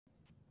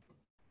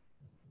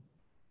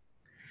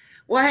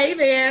Well, hey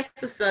there,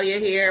 Cecilia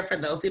here. For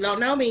those who don't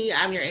know me,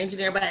 I'm your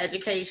engineer by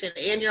education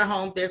and your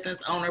home business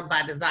owner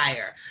by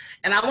desire.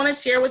 And I want to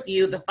share with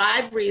you the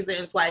 5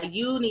 reasons why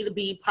you need to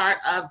be part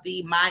of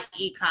the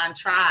MyEcon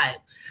tribe.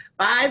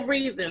 5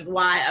 reasons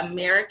why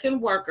American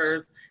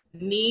workers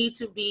need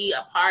to be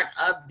a part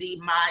of the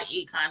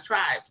MyEcon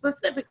tribe,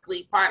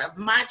 specifically part of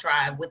my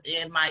tribe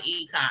within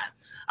MyEcon.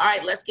 All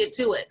right, let's get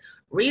to it.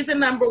 Reason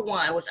number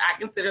 1, which I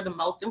consider the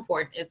most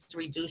important, is to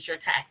reduce your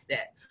tax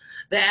debt.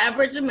 The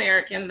average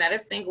American that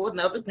is single with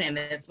no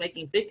dependents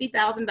making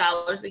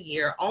 $50,000 a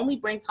year only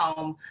brings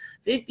home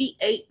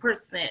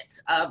 58%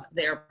 of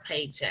their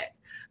paycheck.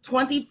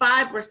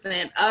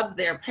 25% of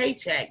their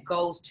paycheck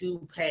goes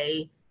to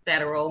pay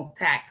federal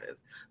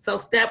taxes. So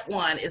step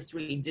 1 is to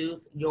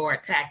reduce your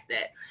tax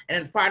debt. And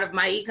as part of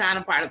MyEcon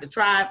and part of the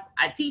tribe,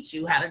 I teach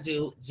you how to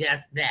do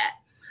just that.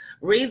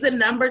 Reason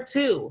number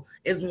 2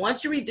 is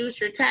once you reduce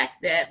your tax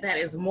debt, that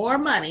is more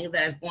money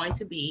that is going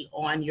to be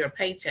on your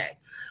paycheck.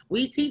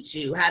 We teach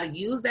you how to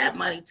use that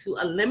money to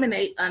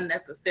eliminate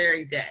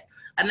unnecessary debt.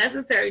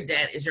 Unnecessary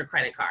debt is your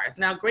credit cards.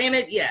 Now,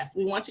 granted, yes,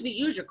 we want you to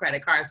use your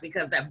credit cards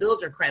because that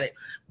builds your credit,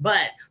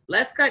 but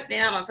let's cut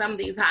down on some of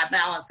these high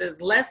balances.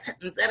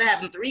 Instead of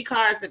having 3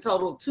 cards that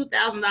total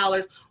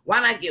 $2,000,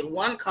 why not get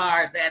 1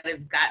 card that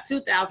has got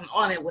 $2,000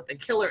 on it with a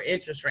killer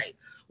interest rate?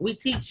 We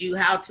teach you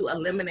how to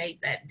eliminate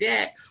that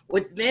debt,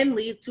 which then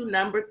leads to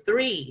number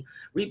 3,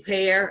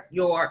 repair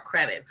your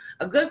credit.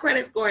 A good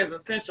credit score is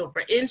essential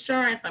for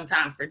insurance,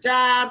 sometimes for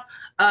jobs,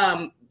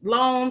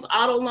 loans,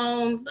 auto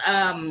loans,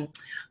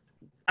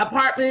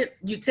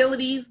 apartments,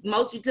 utilities.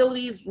 Most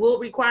utilities will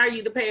require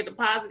you to pay a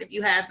deposit if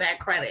you have bad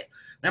credit.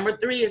 Number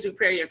 3 is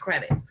repair your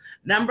credit.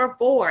 Number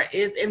 4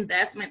 is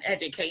investment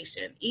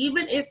education.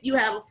 Even if you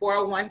have a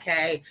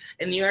 401k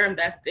and you're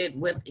invested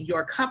with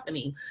your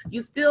company,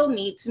 you still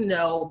need to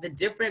know the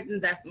different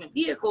investment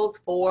vehicles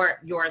for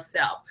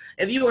yourself.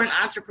 If you are an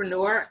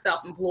entrepreneur,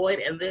 self-employed,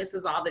 and this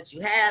is all that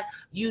you have,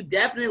 you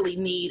definitely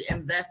need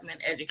investment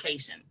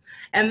education.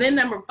 And then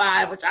number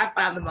 5, which I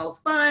find the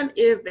most fun,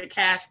 is the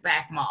cash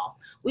back mall.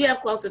 We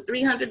have close to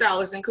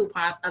 $300 in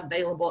coupons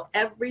available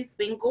every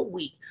single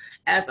week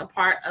as a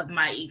part of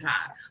MyEcon.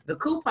 The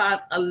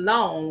coupons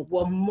alone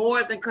will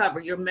more than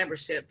cover your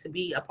membership to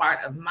be a part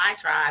of my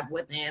tribe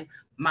within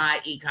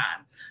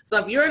MyEcon. So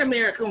if you're an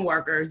American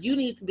worker, you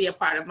need to be a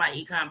part of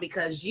MyEcon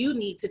because you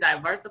need to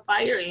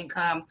diversify your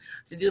income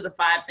to do the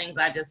 5 things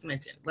I just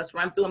mentioned. Let's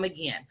run through them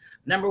again.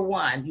 Number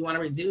 1, you want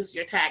to reduce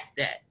your tax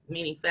debt,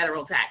 meaning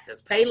federal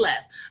taxes. Pay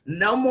less.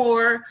 No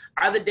more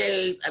are the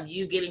days of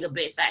you getting a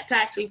big fat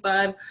tax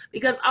refund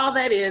because all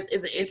that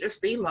is an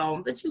interest-free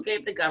loan that you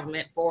gave the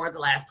government for the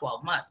last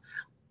 12 months.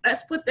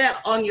 Let's put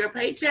that on your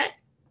paycheck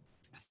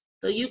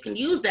so you can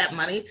use that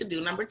money to do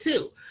number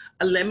 2,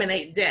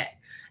 eliminate debt.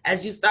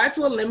 As you start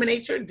to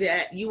eliminate your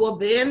debt, you will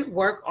then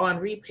work on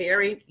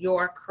repairing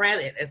your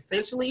credit,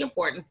 essentially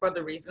important for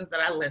the reasons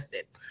that I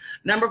listed.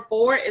 Number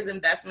 4 is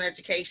investment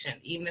education.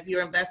 Even if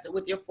you're invested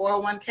with your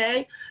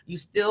 401k, you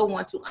still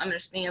want to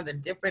understand the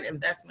different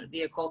investment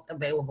vehicles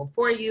available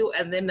for you.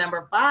 And then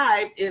number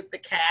 5 is the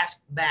cash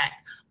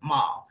back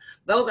mall.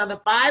 Those are the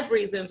 5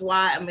 reasons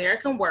why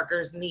American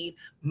workers need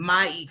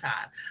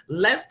MyEcon.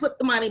 Let's put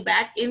the money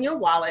back in your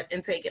wallet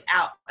and take it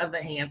out of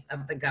the hands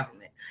of the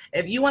government.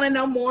 If you want to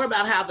know more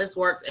about how this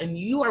works and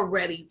you are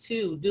ready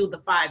to do the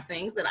 5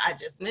 things that I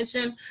just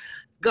mentioned,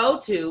 go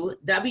to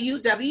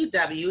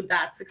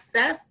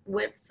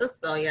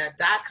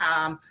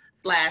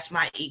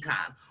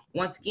www.successwithcecilia.com/MyEcon.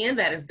 Once again,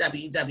 that is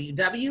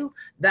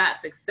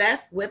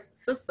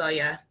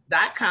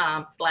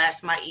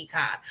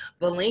www.successwithcecilia.com/MyEcon.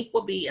 The link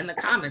will be in the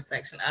comment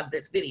section of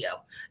this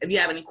video. If you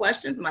have any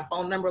questions, my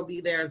phone number will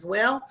be there as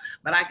well.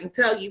 But I can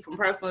tell you from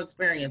personal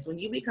experience, when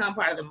you become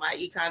part of the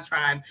MyEcon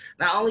tribe,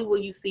 not only will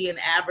you see an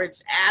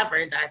average,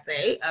 I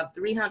say, of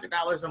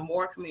 $300 or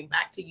more coming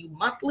back to you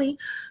monthly,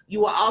 you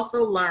will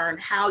also learn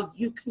how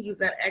you can use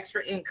that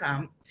extra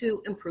income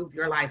to improve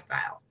your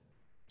lifestyle.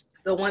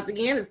 So once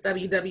again, it's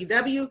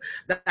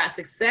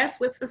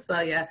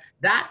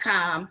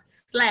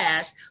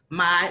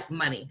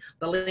www.successwithcecilia.com/mymoney.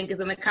 The link is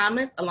in the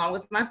comments along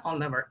with my phone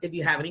number if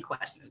you have any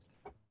questions.